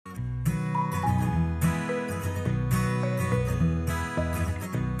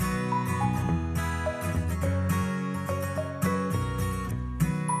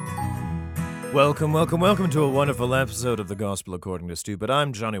Welcome to a wonderful episode of the Gospel According to Stupid.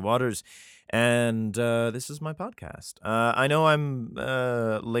 I'm Johnny Waters, and this is my podcast. I know I'm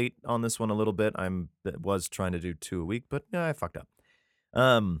late on this one a little bit. Was trying to do 2 a week, but I fucked up.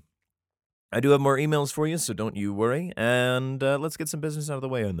 I do have more emails for you, so don't you worry. And let's get some business out of the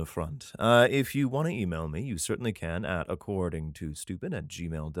way on the front. If you want to email me, you certainly can at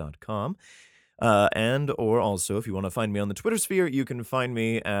accordingtostupid@gmail.com. And or also, if you want to find me on the Twitter sphere, you can find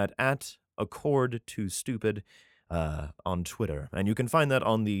me at @AccordToStupid on Twitter. And you can find that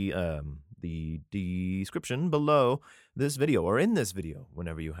on the description below this video, or in this video,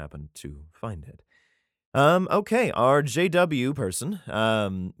 whenever you happen to find it. Okay, our JW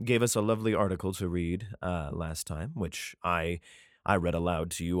person gave us a lovely article to read last time, which I read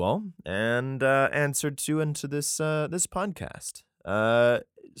aloud to you all and answered to into this podcast.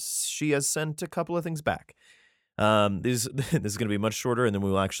 She has sent a couple of things back. This is going to be much shorter, and then we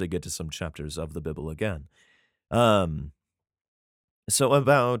will actually get to some chapters of the Bible again. So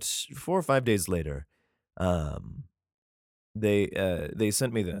about 4 or 5 days later, they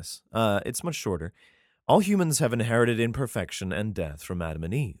sent me this. It's much shorter. All humans have inherited imperfection and death from Adam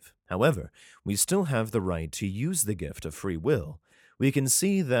and Eve. However, we still have the right to use the gift of free will. We can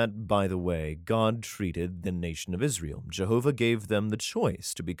see that, by the way, God treated the nation of Israel. Jehovah gave them the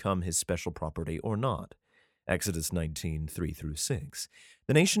choice to become his special property or not. Exodus 19, 3-6.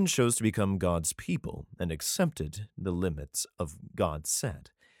 The nation chose to become God's people and accepted the limits of God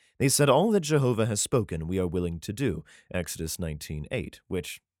set. They said, all that Jehovah has spoken we are willing to do. Exodus 19:8,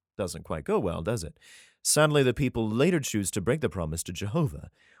 which doesn't quite go well, does it? Sadly, the people later choose to break the promise to Jehovah.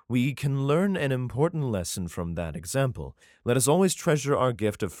 We can learn an important lesson from that example. Let us always treasure our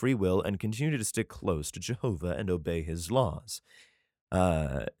gift of free will and continue to stick close to Jehovah and obey his laws.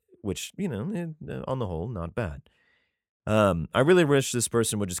 Which, on the whole, not bad. I really wish this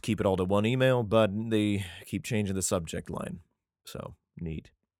person would just keep it all to one email, but they keep changing the subject line. So, neat.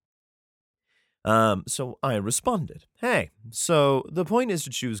 So I responded, hey, so the point is to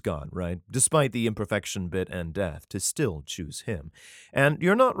choose God, right? Despite the imperfection bit and death, to still choose him. And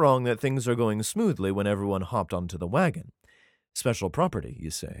you're not wrong that things are going smoothly when everyone hopped onto the wagon. Special property,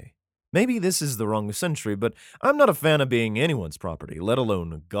 you say. Maybe this is the wrong century, but I'm not a fan of being anyone's property, let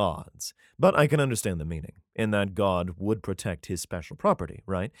alone God's. But I can understand the meaning, in that God would protect his special property,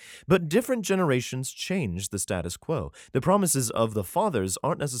 right? But different generations change the status quo. The promises of the fathers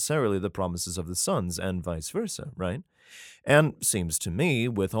aren't necessarily the promises of the sons, and vice versa, right? And seems to me,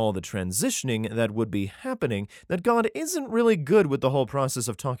 with all the transitioning that would be happening, that God isn't really good with the whole process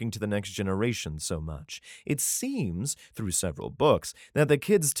of talking to the next generation so much. It seems, through several books, that the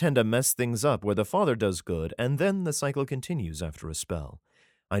kids tend to mess things up where the father does good, and then the cycle continues after a spell.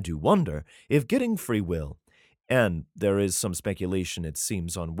 I do wonder if getting free will, and there is some speculation, it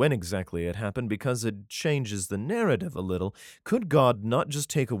seems, on when exactly it happened because it changes the narrative a little. Could God not just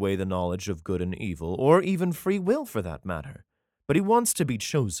take away the knowledge of good and evil, or even free will for that matter? But he wants to be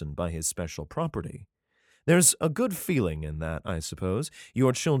chosen by his special property. There's a good feeling in that, I suppose,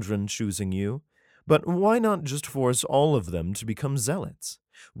 your children choosing you. But why not just force all of them to become zealots?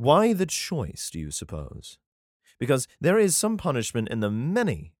 Why the choice, do you suppose? Because there is some punishment in the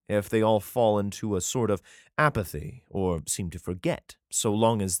many if they all fall into a sort of apathy or seem to forget, so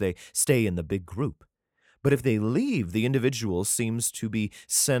long as they stay in the big group. But if they leave, the individual seems to be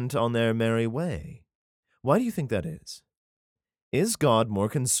sent on their merry way. Why do you think that is? Is God more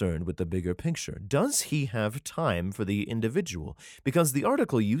concerned with the bigger picture? Does he have time for the individual? Because the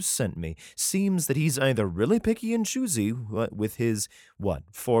article you sent me seems that he's either really picky and choosy with his,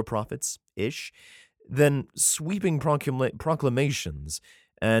 4 prophets-ish, then sweeping proclamations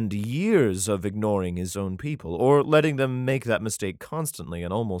and years of ignoring his own people, or letting them make that mistake constantly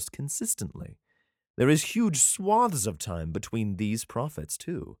and almost consistently. There is huge swaths of time between these prophets,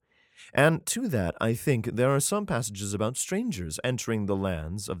 too. And to that, I think there are some passages about strangers entering the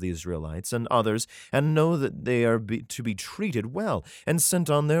lands of the Israelites and others, and know that they are to be treated well and sent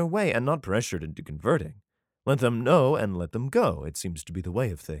on their way and not pressured into converting. Let them know and let them go, it seems to be the way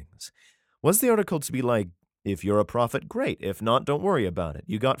of things. Was the article to be like, if you're a prophet, great. If not, don't worry about it.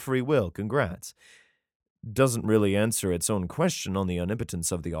 You got free will. Congrats. Doesn't really answer its own question on the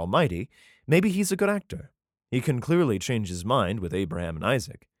omnipotence of the Almighty. Maybe he's a good actor. He can clearly change his mind with Abraham and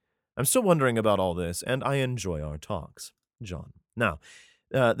Isaac. I'm still wondering about all this, and I enjoy our talks. John. Now,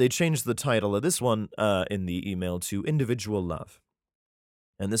 they changed the title of this one in the email to Individual Love.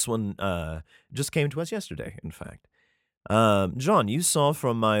 And this one just came to us yesterday, in fact. John, you saw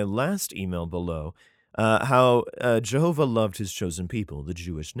from my last email below how Jehovah loved his chosen people, the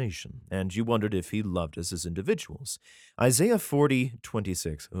Jewish nation, and you wondered if he loved us as individuals. Isaiah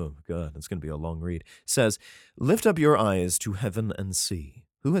 40:26, oh God, that's going to be a long read, says, "Lift up your eyes to heaven and see,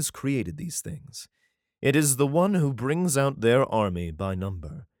 who has created these things? It is the one who brings out their army by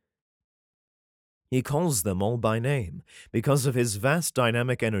number. He calls them all by name. Because of his vast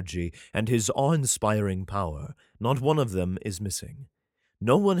dynamic energy and his awe-inspiring power, not one of them is missing.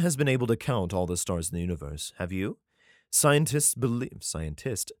 No one has been able to count all the stars in the universe. Have you? Scientists believe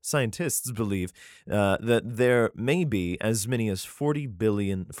that there may be as many as 400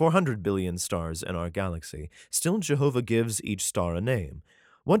 billion stars in our galaxy. Still, Jehovah gives each star a name.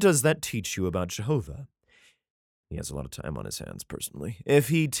 What does that teach you about Jehovah? He has a lot of time on his hands, personally. If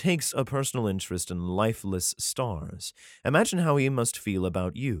he takes a personal interest in lifeless stars, imagine how he must feel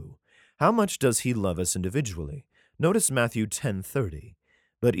about you. How much does he love us individually? Notice Matthew 10:30.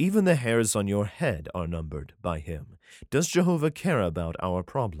 But even the hairs on your head are numbered by him. Does Jehovah care about our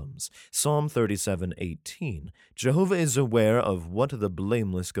problems? Psalm 37:18. Jehovah is aware of what the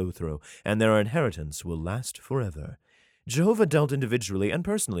blameless go through, and their inheritance will last forever. Jehovah dealt individually and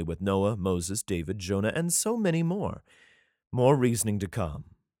personally with Noah, Moses, David, Jonah, and so many more. More reasoning to come.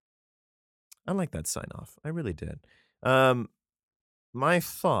 I like that sign off. I really did. My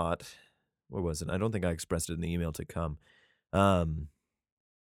thought, where was it? I don't think I expressed it in the email to come. Um,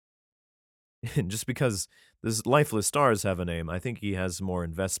 just because these lifeless stars have a name, I think he has more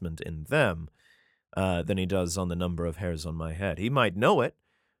investment in them than he does on the number of hairs on my head. He might know it,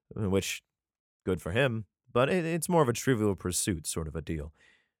 which, good for him, but it's more of a trivial pursuit sort of a deal.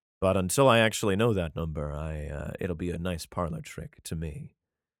 But until I actually know that number, it'll be a nice parlor trick to me.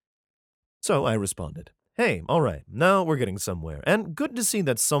 So I responded, "Hey, all right, now we're getting somewhere. And good to see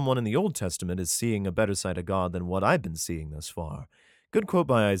that someone in the Old Testament is seeing a better side of God than what I've been seeing thus far." Good quote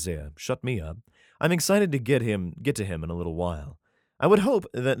by Isaiah. Shut me up. I'm excited to get to him in a little while. I would hope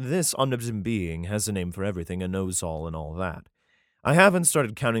that this omnipotent being has a name for everything and knows all and all that. I haven't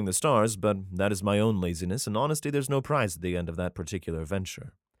started counting the stars, but that is my own laziness, and honestly, there's no prize at the end of that particular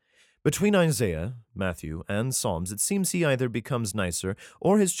venture. Between Isaiah, Matthew, and Psalms, it seems he either becomes nicer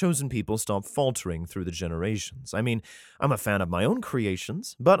or his chosen people stop faltering through the generations. I mean, I'm a fan of my own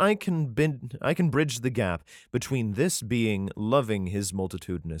creations, but I can bridge the gap between this being loving his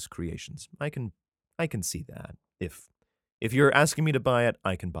multitudinous creations. I can see that. If you're asking me to buy it,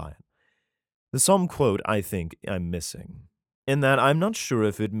 I can buy it. The Psalm quote I think I'm missing, in that I'm not sure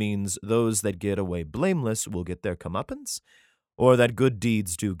if it means those that get away blameless will get their comeuppance, or that good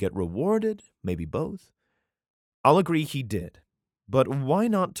deeds do get rewarded, maybe both. I'll agree he did. But why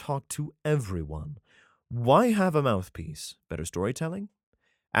not talk to everyone? Why have a mouthpiece? Better storytelling?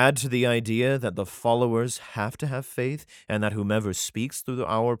 Add to the idea that the followers have to have faith and that whomever speaks through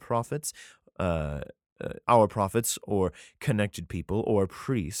uh, our prophets or connected people or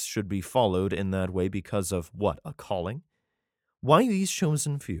priests should be followed in that way because of what? A calling? Why these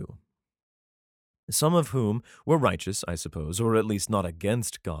chosen few? Some of whom were righteous, I suppose, or at least not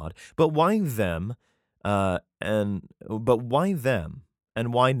against God. But why them? But why them?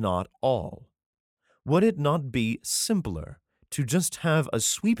 And why not all? Would it not be simpler to just have a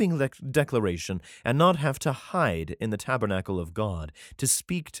sweeping declaration and not have to hide in the tabernacle of God to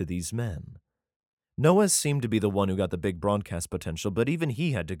speak to these men? Noah seemed to be the one who got the big broadcast potential, but even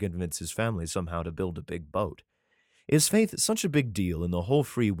he had to convince his family somehow to build a big boat. Is faith such a big deal in the whole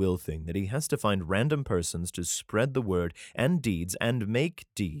free will thing that he has to find random persons to spread the word and deeds and make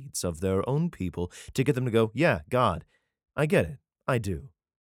deeds of their own people to get them to go, yeah, God, I get it, I do.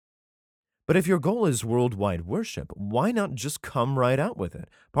 But if your goal is worldwide worship, why not just come right out with it?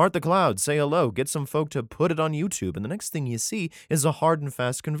 Part the clouds, say hello, get some folk to put it on YouTube, and the next thing you see is a hard and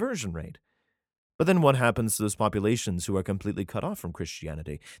fast conversion rate. But then what happens to those populations who are completely cut off from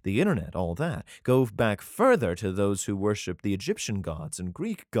Christianity, the internet, all that? Go back further to those who worshiped the Egyptian gods and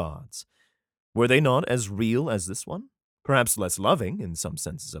Greek gods. Were they not as real as this one? Perhaps less loving, in some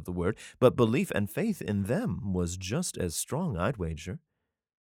senses of the word, but belief and faith in them was just as strong, I'd wager.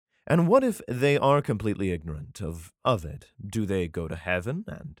 And what if they are completely ignorant of it? Do they go to heaven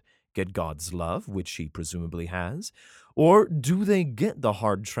and get God's love, which he presumably has? Or do they get the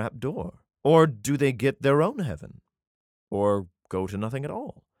hard trap door? Or do they get their own heaven? Or go to nothing at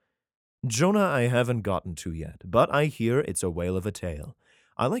all? Jonah I haven't gotten to yet, but I hear it's a whale of a tale.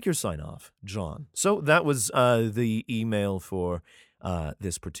 I like your sign off, John. So that was the email for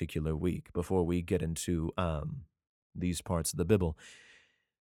this particular week before we get into these parts of the Bible.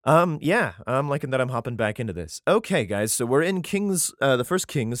 Yeah, I'm liking that I'm hopping back into this. Okay, guys, so we're in the first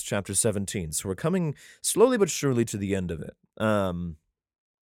Kings, chapter 17. So we're coming slowly but surely to the end of it.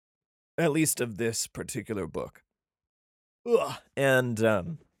 at least of this particular book. Ugh. And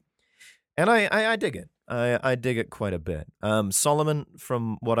I dig it. I dig it quite a bit. Solomon,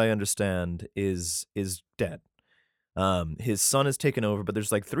 from what I understand, is dead. His son has taken over, but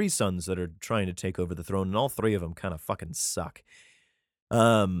there's like three sons that are trying to take over the throne, and all three of them kind of fucking suck.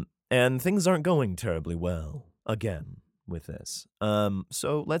 And things aren't going terribly well again with this.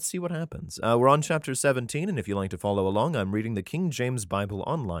 So let's see what happens. We're on chapter 17, and if you like to follow along, I'm reading the King James Bible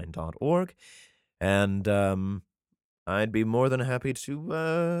Online.org, and I'd be more than happy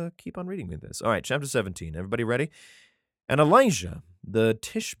to keep on reading with this. All right, chapter 17. Everybody ready? And Elijah, the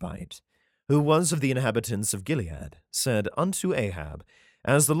Tishbite, who was of the inhabitants of Gilead, said unto Ahab,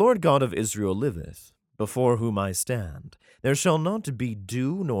 As the Lord God of Israel liveth, before whom I stand, there shall not be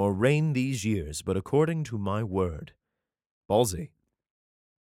dew nor rain these years, but according to my word. Ballsy.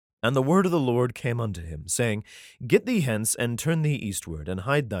 And the word of the Lord came unto him, saying, Get thee hence, and turn thee eastward, and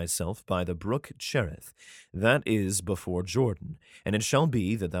hide thyself by the brook Cherith, that is before Jordan. And it shall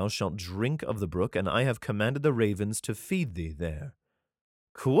be that thou shalt drink of the brook, and I have commanded the ravens to feed thee there.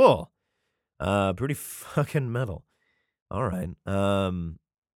 Cool. Pretty fucking metal. All right.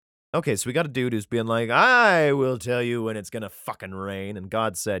 Okay, so we got a dude who's being like, I will tell you when it's gonna fucking rain, and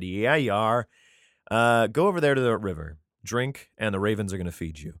God said, yeah, you are. Go over there to the river, drink, and the ravens are gonna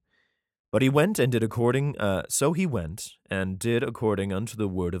feed you. But he went and did according, so he went and did according unto the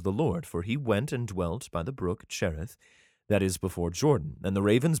word of the Lord, for he went and dwelt by the brook Cherith, that is before Jordan. And the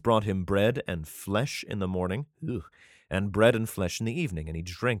ravens brought him bread and flesh in the morning, and bread and flesh in the evening, and he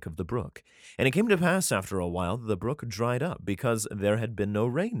drank of the brook. And it came to pass after a while that the brook dried up, because there had been no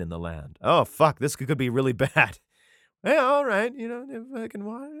rain in the land. Oh, fuck, this could be really bad. Hey, all right, fucking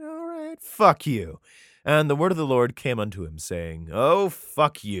water, all right, fuck you. And the word of the Lord came unto him, saying, Oh,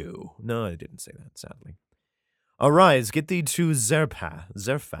 fuck you. No, I didn't say that, sadly. Arise, get thee to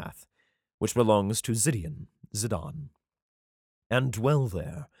Zarephath, which belongs to Zidon, and dwell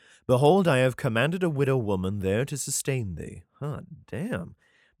there. Behold, I have commanded a widow woman there to sustain thee. Damn.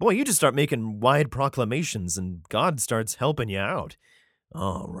 Boy, you just start making wide proclamations, and God starts helping you out.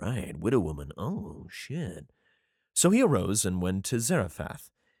 All right, widow woman, oh, shit. So he arose and went to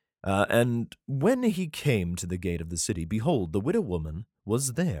Zarephath. And when he came to the gate of the city, behold, the widow woman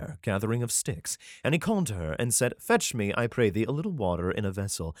was there, gathering of sticks. And he called to her, and said, Fetch me, I pray thee, a little water in a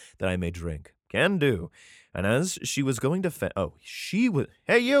vessel, that I may drink. Can do. And as she was going to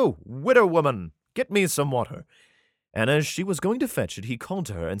hey you, widow woman, get me some water. And as she was going to fetch it, he called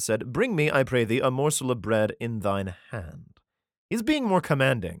to her, and said, Bring me, I pray thee, a morsel of bread in thine hand. He's being more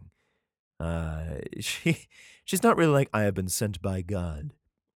commanding. She's not really like, I have been sent by God.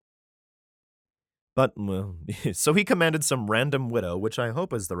 But, well, so he commanded some random widow, which I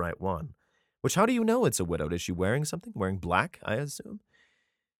hope is the right one. Which, how do you know it's a widow? Is she wearing something? Wearing black, I assume?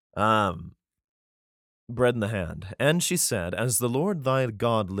 Bread in the hand. And she said, As the Lord thy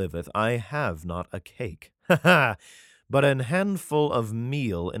God liveth, I have not a cake, but an handful of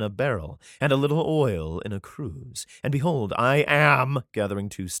meal in a barrel, and a little oil in a cruse. And behold, I am gathering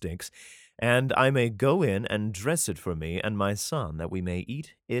 2 sticks, and I may go in and dress it for me and my son, that we may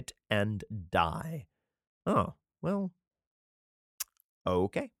eat it and die. Oh, well,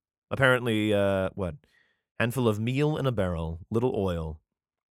 okay. Apparently, what? Handful of meal in a barrel, little oil,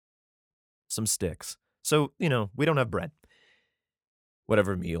 some sticks. So, we don't have bread.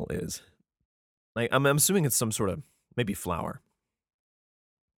 Whatever meal is. Like, I'm assuming it's some sort of, maybe flour.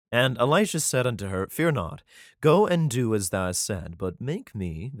 And Elisha said unto her, Fear not, go and do as thou hast said, but make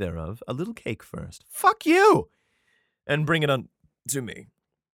me thereof a little cake first. Fuck you! And bring it unto me.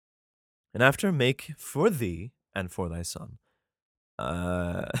 And after make for thee and for thy son.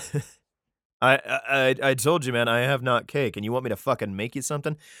 I told you, man, I have not cake, and you want me to fucking make you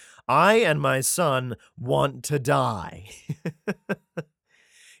something? I and my son want to die.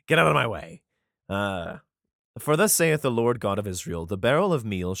 Get out of my way. For thus saith the Lord God of Israel, The barrel of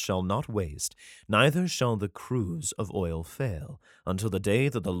meal shall not waste, neither shall the cruse of oil fail, until the day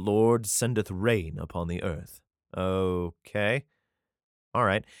that the Lord sendeth rain upon the earth. Okay. All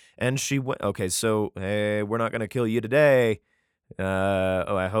right. And she went, okay, so, hey, we're not going to kill you today.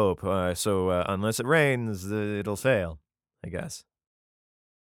 I hope. Unless it rains, it'll fail, I guess.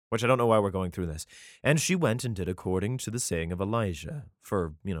 Which I don't know why we're going through this. And she went and did according to the saying of Elijah,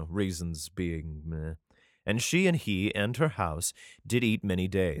 for, reasons being meh. And she and he and her house did eat many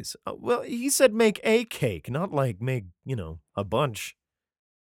days. Well, he said make a cake, not like make, a bunch.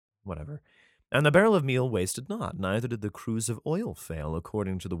 Whatever. And the barrel of meal wasted not, neither did the cruse of oil fail,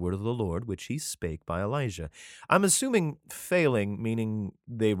 according to the word of the Lord, which he spake by Elijah. I'm assuming failing, meaning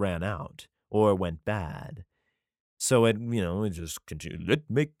they ran out, or went bad. So it just continued. Let's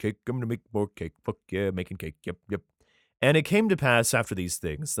make cake. I'm gonna make more cake. Fuck yeah, making cake. Yep, yep. And it came to pass after these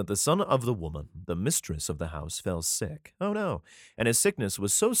things that the son of the woman, the mistress of the house, fell sick. Oh no. And his sickness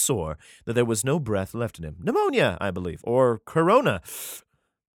was so sore that there was no breath left in him. Pneumonia, I believe, or corona.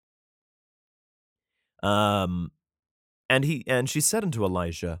 Um, and she said unto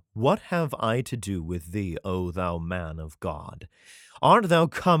Elijah, What have I to do with thee, O thou man of God? Art thou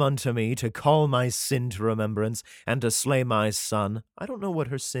come unto me to call my sin to remembrance and to slay my son? I don't know what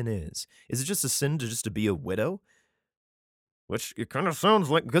her sin is. Is it just a sin to be a widow? Which it kind of sounds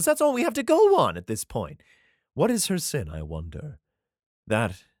like, because that's all we have to go on at this point. What is her sin, I wonder?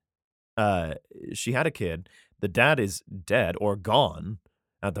 That uh, she had a kid, the dad is dead or gone,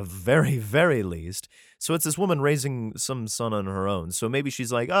 at the very, very least. So it's this woman raising some son on her own. So maybe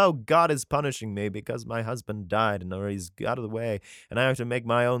she's like, oh, God is punishing me because my husband died and or he's out of the way, and I have to make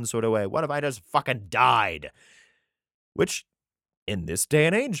my own sort of way. What if I just fucking died? Which, in this day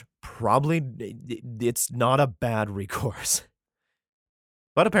and age, probably it's not a bad recourse.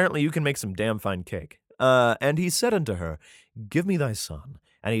 But apparently you can make some damn fine cake. And he said unto her, Give me thy son.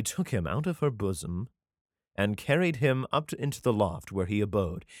 And he took him out of her bosom, and carried him into the loft where he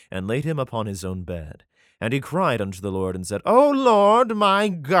abode, and laid him upon his own bed. And he cried unto the Lord, and said, O Lord my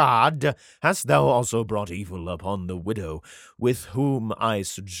God, hast thou also brought evil upon the widow with whom I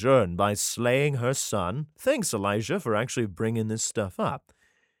sojourn by slaying her son? Thanks, Elijah, for actually bringing this stuff up.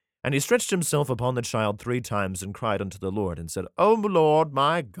 And he stretched himself upon the child 3 times, and cried unto the Lord, and said, O Lord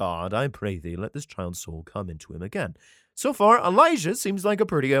my God, I pray thee, let this child's soul come into him again. So far, Elijah seems like a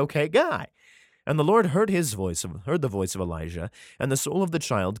pretty okay guy. And the Lord heard the voice of Elijah, and the soul of the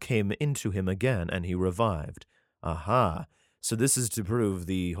child came into him again, and he revived. Aha. So this is to prove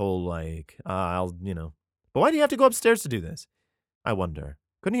the whole, But why do you have to go upstairs to do this? I wonder.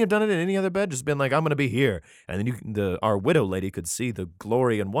 Couldn't he have done it in any other bed? Just been like, I'm going to be here. And then our widow lady could see the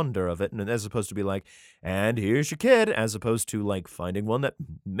glory and wonder of it, and as opposed to be like, and here's your kid, as opposed to like finding one that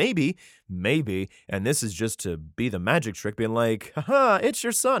maybe, and this is just to be the magic trick, being like, haha, it's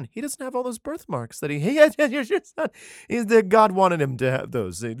your son. He doesn't have all those birthmarks that he has. Here's your son. God wanted him to have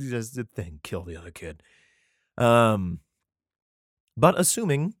those. He just did kill the other kid. But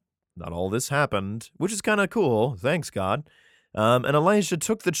assuming not all this happened, which is kind of cool, thanks God. And Elijah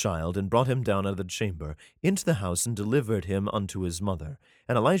took the child and brought him down out of the chamber into the house and delivered him unto his mother.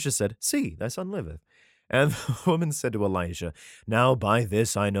 And Elijah said, See, thy son liveth. And the woman said to Elijah, Now by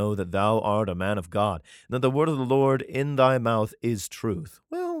this I know that thou art a man of God, and that the word of the Lord in thy mouth is truth.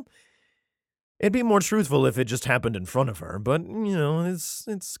 Well, it'd be more truthful if it just happened in front of her, but,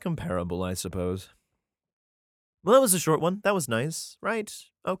 it's comparable, I suppose. Well, that was a short one. That was nice, right?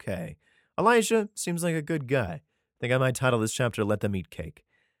 Okay. Elijah seems like a good guy. Think I might title this chapter Let Them Eat Cake.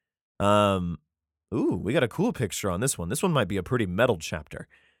 We got a cool picture on this one. This one might be a pretty metal chapter.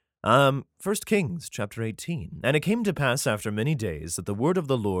 1 Kings, chapter 18. And it came to pass after many days that the word of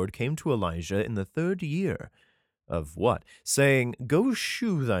the Lord came to Elijah in the 3rd year. Of what? Saying, Go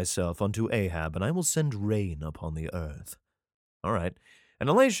shew thyself unto Ahab, and I will send rain upon the earth. All right. And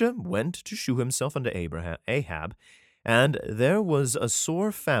Elijah went to shew himself unto Ahab, and there was a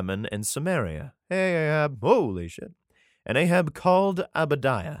sore famine in Samaria. Hey, Ahab, holy shit. And Ahab called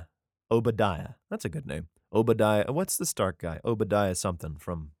Obadiah. That's a good name. Obadiah, what's the Stark guy? Obadiah something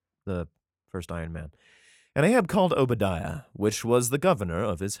from the first Iron Man. And Ahab called Obadiah, which was the governor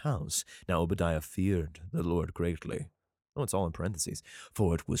of his house. Now Obadiah feared the Lord greatly. Oh, it's all in parentheses.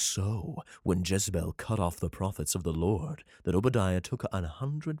 For it was so, when Jezebel cut off the prophets of the Lord, that Obadiah took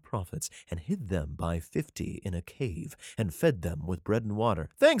 100 prophets and hid them by 50 in a cave, and fed them with bread and water.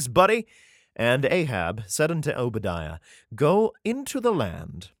 Thanks, buddy! And Ahab said unto Obadiah, Go into the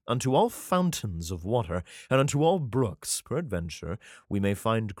land, unto all fountains of water, and unto all brooks, peradventure we may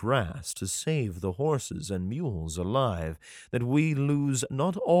find grass to save the horses and mules alive, that we lose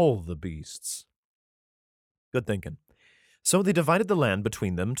not all the beasts. Good thinking. So they divided the land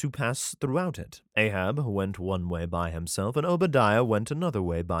between them to pass throughout it. Ahab went one way by himself, and Obadiah went another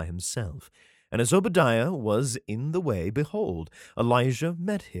way by himself. And as Obadiah was in the way, behold, Elijah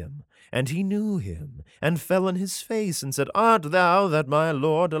met him, and he knew him, and fell on his face, and said, Art thou that my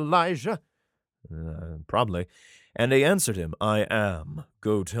lord Elijah? Probably. And he answered him, I am.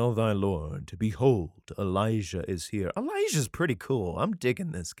 Go tell thy lord, behold, Elijah is here. Elijah's pretty cool. I'm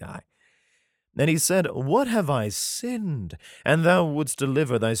digging this guy. And he said, What have I sinned? And thou wouldst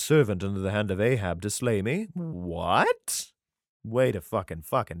deliver thy servant into the hand of Ahab to slay me? What? Wait a fuck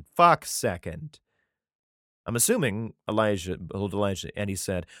second. I'm assuming Elijah, and he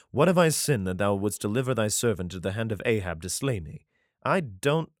said, What have I sinned that thou wouldst deliver thy servant to the hand of Ahab to slay me? I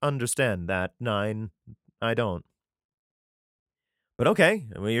don't understand that, 9. I don't. But okay,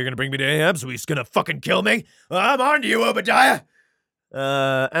 well, you're gonna bring me to Ahab, so he's gonna fucking kill me? I'm on to you, Obadiah!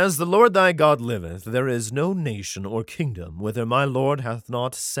 As the Lord thy God liveth, there is no nation or kingdom whither my Lord hath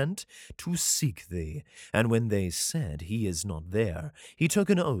not sent to seek thee. And when they said, He is not there, he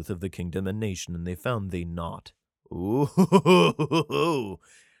took an oath of the kingdom and nation, and they found thee not. Ooh,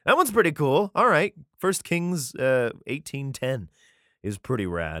 that one's pretty cool. All right, 1 Kings 18:10 is pretty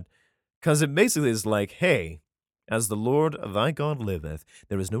rad, because it basically is like, hey, as the Lord thy God liveth,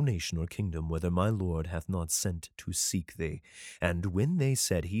 there is no nation or kingdom whither my Lord hath not sent to seek thee. And when they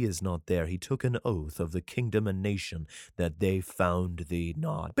said, He is not there, he took an oath of the kingdom and nation that they found thee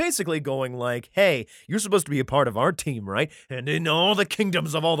not. Basically going like, hey, you're supposed to be a part of our team, right? And in all the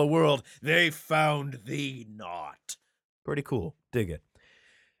kingdoms of all the world, they found thee not. Pretty cool. Dig it.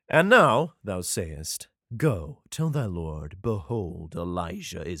 And now thou sayest, Go, tell thy Lord, behold,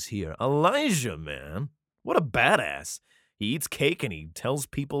 Elijah is here. Elijah, man. What a badass. He eats cake and he tells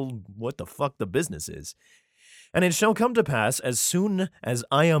people what the fuck the business is. And it shall come to pass, as soon as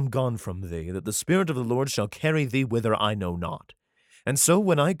I am gone from thee, that the Spirit of the Lord shall carry thee whither I know not. And so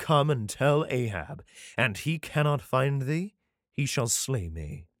when I come and tell Ahab, and he cannot find thee, he shall slay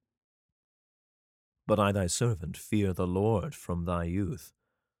me. But I thy servant fear the Lord from thy youth.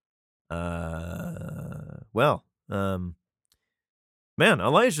 Man,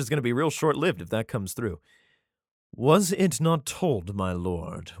 Elijah's going to be real short-lived if that comes through. Was it not told, my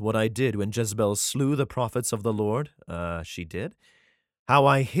lord, what I did when Jezebel slew the prophets of the Lord? She did. How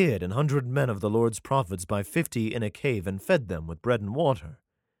I hid 100 men of the Lord's prophets by 50 in a cave and fed them with bread and water.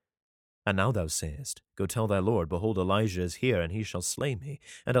 And now thou sayest, Go tell thy Lord, behold, Elijah is here, and he shall slay me.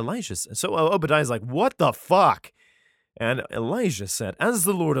 And Elijah said, so Obadiah's like, what the fuck? And Elijah said, As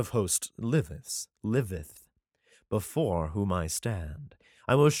the Lord of hosts liveth, before whom I stand,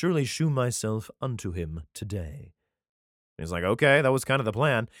 I will surely shew myself unto him today. He's like, okay, that was kind of the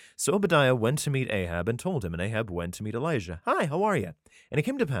plan. So Obadiah went to meet Ahab and told him, and Ahab went to meet Elijah. Hi, how are you? And it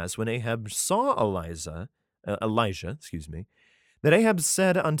came to pass, when Ahab saw Elijah, that Ahab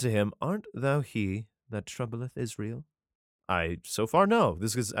said unto him, Art thou he that troubleth Israel? I so far know.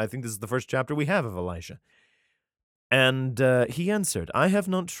 I think this is the first chapter we have of Elijah. And he answered, I have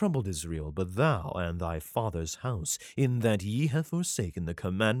not troubled Israel, but thou and thy father's house, in that ye have forsaken the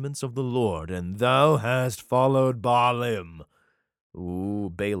commandments of the Lord, and thou hast followed Baalim. Ooh,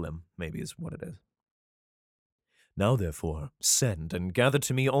 Baalim, maybe is what it is. Now therefore, send and gather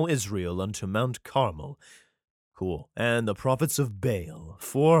to me all Israel unto Mount Carmel. Cool. And the prophets of Baal,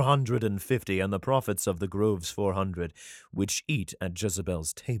 450, and the prophets of the groves 400, which eat at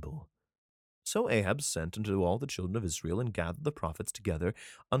Jezebel's table. So Ahab sent unto all the children of Israel, and gathered the prophets together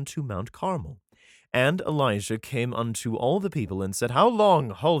unto Mount Carmel. And Elijah came unto all the people, and said, How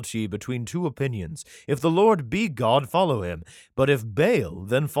long halt ye between two opinions? If the Lord be God, follow him. But if Baal,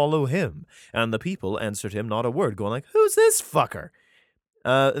 then follow him. And the people answered him not a word, going like, Who's this fucker?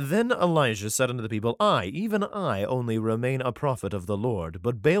 Then Elijah said unto the people, I, even I, only remain a prophet of the Lord,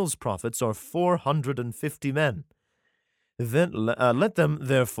 but Baal's prophets are 450 men. Then let them,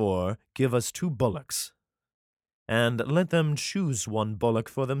 therefore, give us 2 bullocks, and let them choose 1 bullock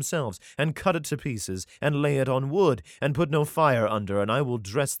for themselves, and cut it to pieces, and lay it on wood, and put no fire under, and I will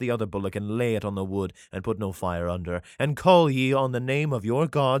dress the other bullock, and lay it on the wood, and put no fire under. And call ye on the name of your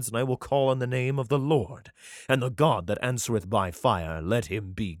gods, and I will call on the name of the Lord. And the God that answereth by fire, let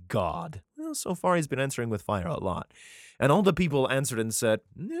him be God. Well, so far he's been answering with fire a lot. And all the people answered and said,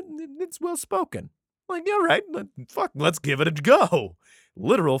 It's well spoken. Like, all right, let's give it a go.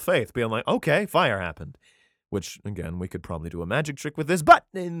 Literal faith, being like, okay, fire happened. Which, again, we could probably do a magic trick with this, but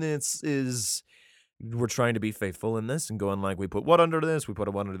we're trying to be faithful in this and going like, we put what under this, we put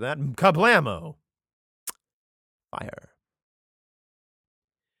a what under that, kablamo. Fire.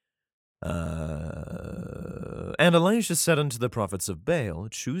 And Elijah said unto the prophets of Baal,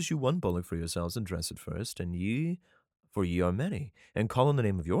 Choose you 1 bullock for yourselves, and dress it first, and for ye are many, and call on the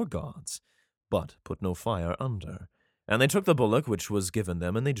name of your gods, but put no fire under. And they took the bullock which was given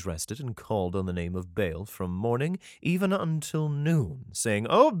them, and they dressed it, and called on the name of Baal from morning even until noon, saying,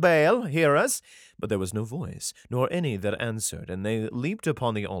 O Baal, hear us! But there was no voice, nor any that answered, and they leaped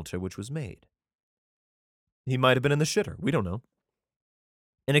upon the altar which was made. He might have been in the shitter, we don't know.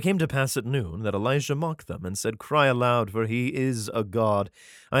 And it came to pass at noon that Elijah mocked them, and said, Cry aloud, for he is a god.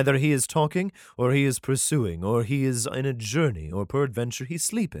 Either he is talking, or he is pursuing, or he is in a journey, or peradventure he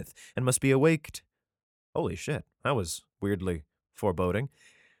sleepeth, and must be awaked. Holy shit, that was weirdly foreboding.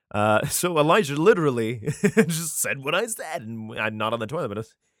 So Elijah literally just said what I said, and I'm not on the toilet, but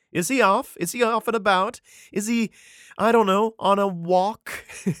is he off? Is he off and about? Is he, I don't know, on a walk?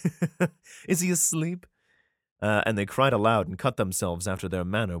 Is he asleep? And they cried aloud and cut themselves after their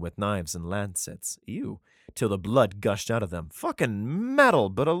manner with knives and lancets. Ew. Till the blood gushed out of them. Fucking metal,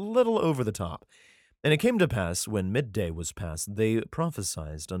 but a little over the top. And it came to pass, when midday was past, they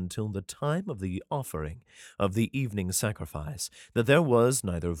prophesied until the time of the offering of the evening sacrifice, that there was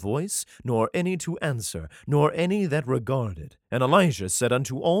neither voice, nor any to answer, nor any that regarded. And Elijah said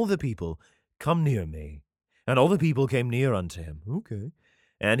unto all the people, Come near me. And all the people came near unto him. Okay.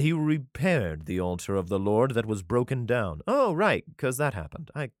 And he repaired the altar of the Lord that was broken down. Oh, right, because that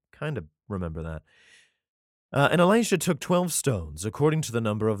happened. I kind of remember that. And Elisha took 12 stones, according to the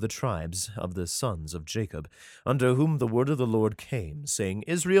number of the tribes of the sons of Jacob, unto whom the word of the Lord came, saying,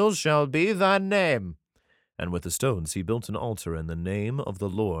 Israel shall be thy name. And with the stones he built an altar in the name of the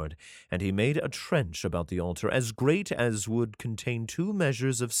Lord, and he made a trench about the altar as great as would contain 2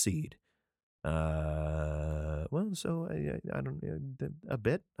 measures of seed. I don't a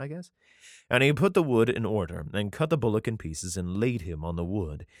bit, I guess. And he put the wood in order, and cut the bullock in pieces, and laid him on the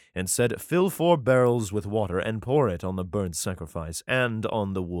wood, and said, Fill 4 barrels with water, and pour it on the burnt sacrifice, and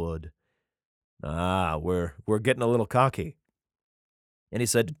on the wood. We're getting a little cocky. And he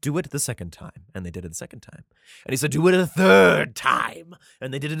said, Do it the second time. And they did it the second time. And he said, Do it a third time.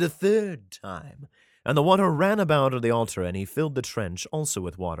 And they did it a third time. And the water ran about the altar, and he filled the trench also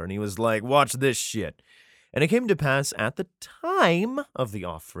with water. And he was like, Watch this shit. And it came to pass at the time of the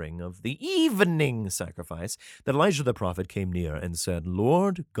offering of the evening sacrifice that Elijah the prophet came near and said,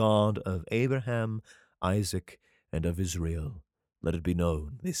 Lord God of Abraham, Isaac, and of Israel, let it be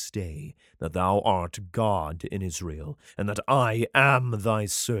known this day that thou art God in Israel, and that I am thy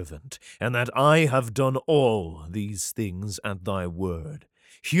servant, and that I have done all these things at thy word.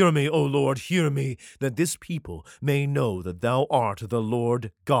 Hear me, O Lord, hear me, that this people may know that thou art the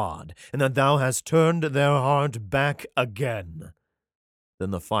Lord God, and that thou hast turned their heart back again.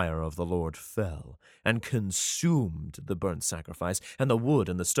 Then the fire of the Lord fell, and consumed the burnt sacrifice, and the wood,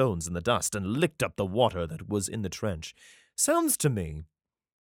 and the stones, and the dust, and licked up the water that was in the trench. Sounds to me,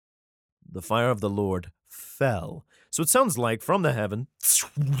 the fire of the Lord fell. So it sounds like from the heaven,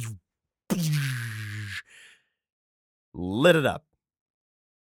 lit it up.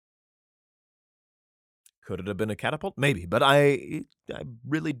 Could it have been a catapult? Maybe, but I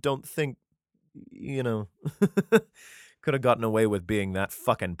really don't think, could have gotten away with being that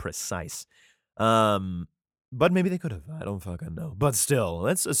fucking precise. But maybe they could have. I don't fucking know. But still,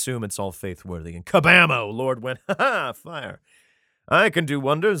 let's assume it's all faith-worthy. And kabammo, Lord went, ha-ha, fire. I can do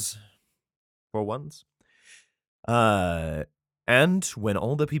wonders. For once. And when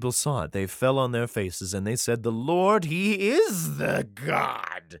all the people saw it, they fell on their faces, and they said, The Lord, he is the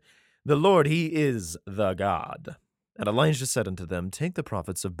God. The Lord, he is the God. And Elijah said unto them, Take the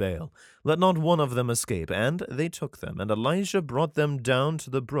prophets of Baal, let not one of them escape. And they took them, and Elijah brought them down to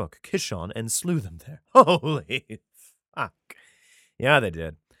the brook Kishon, and slew them there. Holy fuck. Yeah, they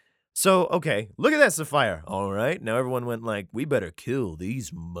did. So, okay, look at that, Sapphire. All right, now everyone went like, we better kill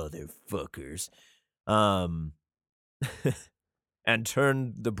these motherfuckers. And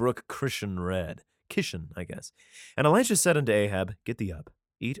turned the brook Kishon red. Kishon, I guess. And Elijah said unto Ahab, Get thee up,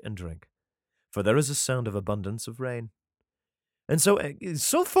 eat and drink, for there is a sound of abundance of rain. And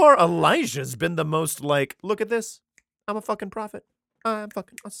so far, Elijah's been the most like, look at this. I'm a fucking prophet. I'm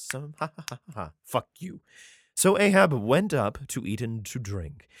fucking awesome. Ha ha ha ha. Fuck you. So Ahab went up to eat and to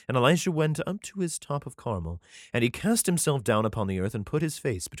drink, and Elisha went up to his top of Carmel, and he cast himself down upon the earth and put his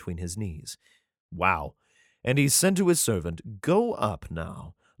face between his knees. Wow. And he said to his servant, Go up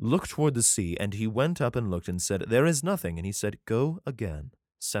now, look toward the sea. And he went up and looked and said, There is nothing. And he said, Go again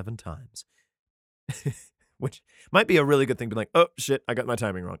 7 times. Which might be a really good thing to be like, oh shit, I got my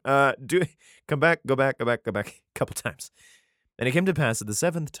timing wrong. Come back, go back, a couple times. And it came to pass at the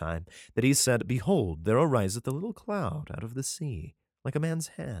 7th time that he said, Behold, there ariseth a little cloud out of the sea, like a man's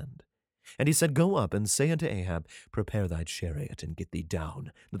hand. And he said, Go up and say unto Ahab, Prepare thy chariot and get thee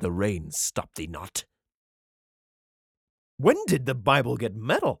down, that the rain stop thee not. When did the Bible get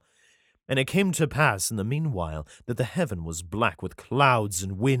metal? And it came to pass in the meanwhile that the heaven was black with clouds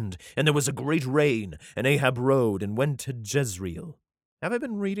and wind, and there was a great rain, and Ahab rode and went to Jezreel. Have I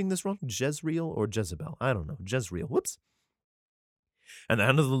been reading this wrong? Jezreel or Jezebel? I don't know. Jezreel. Whoops. And the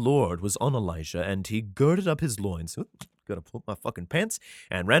hand of the Lord was on Elijah, and he girded up his loins. Gotta pull up my fucking pants.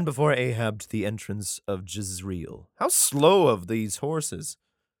 And ran before Ahab to the entrance of Jezreel. How slow of these horses.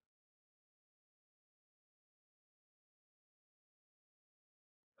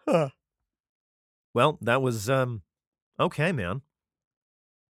 Huh. Well, that was, okay, man.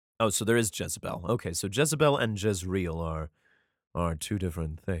 Oh, so there is Jezebel. Okay, so Jezebel and Jezreel are 2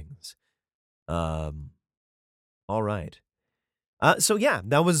 different things. All right. So yeah,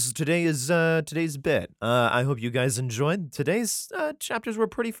 that was today's bit. I hope you guys enjoyed. Today's chapters were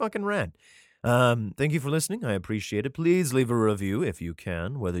pretty fucking rad. Thank you for listening. I appreciate it. Please leave a review if you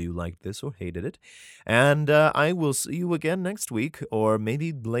can, whether you liked this or hated it. And I will see you again next week, or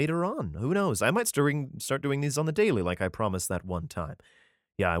maybe later on. Who knows? I might start doing these on the daily, like I promised that one time.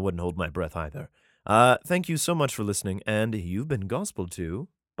 Yeah, I wouldn't hold my breath either. Thank you so much for listening, and you've been gospel to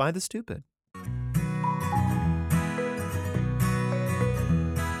by the stupid.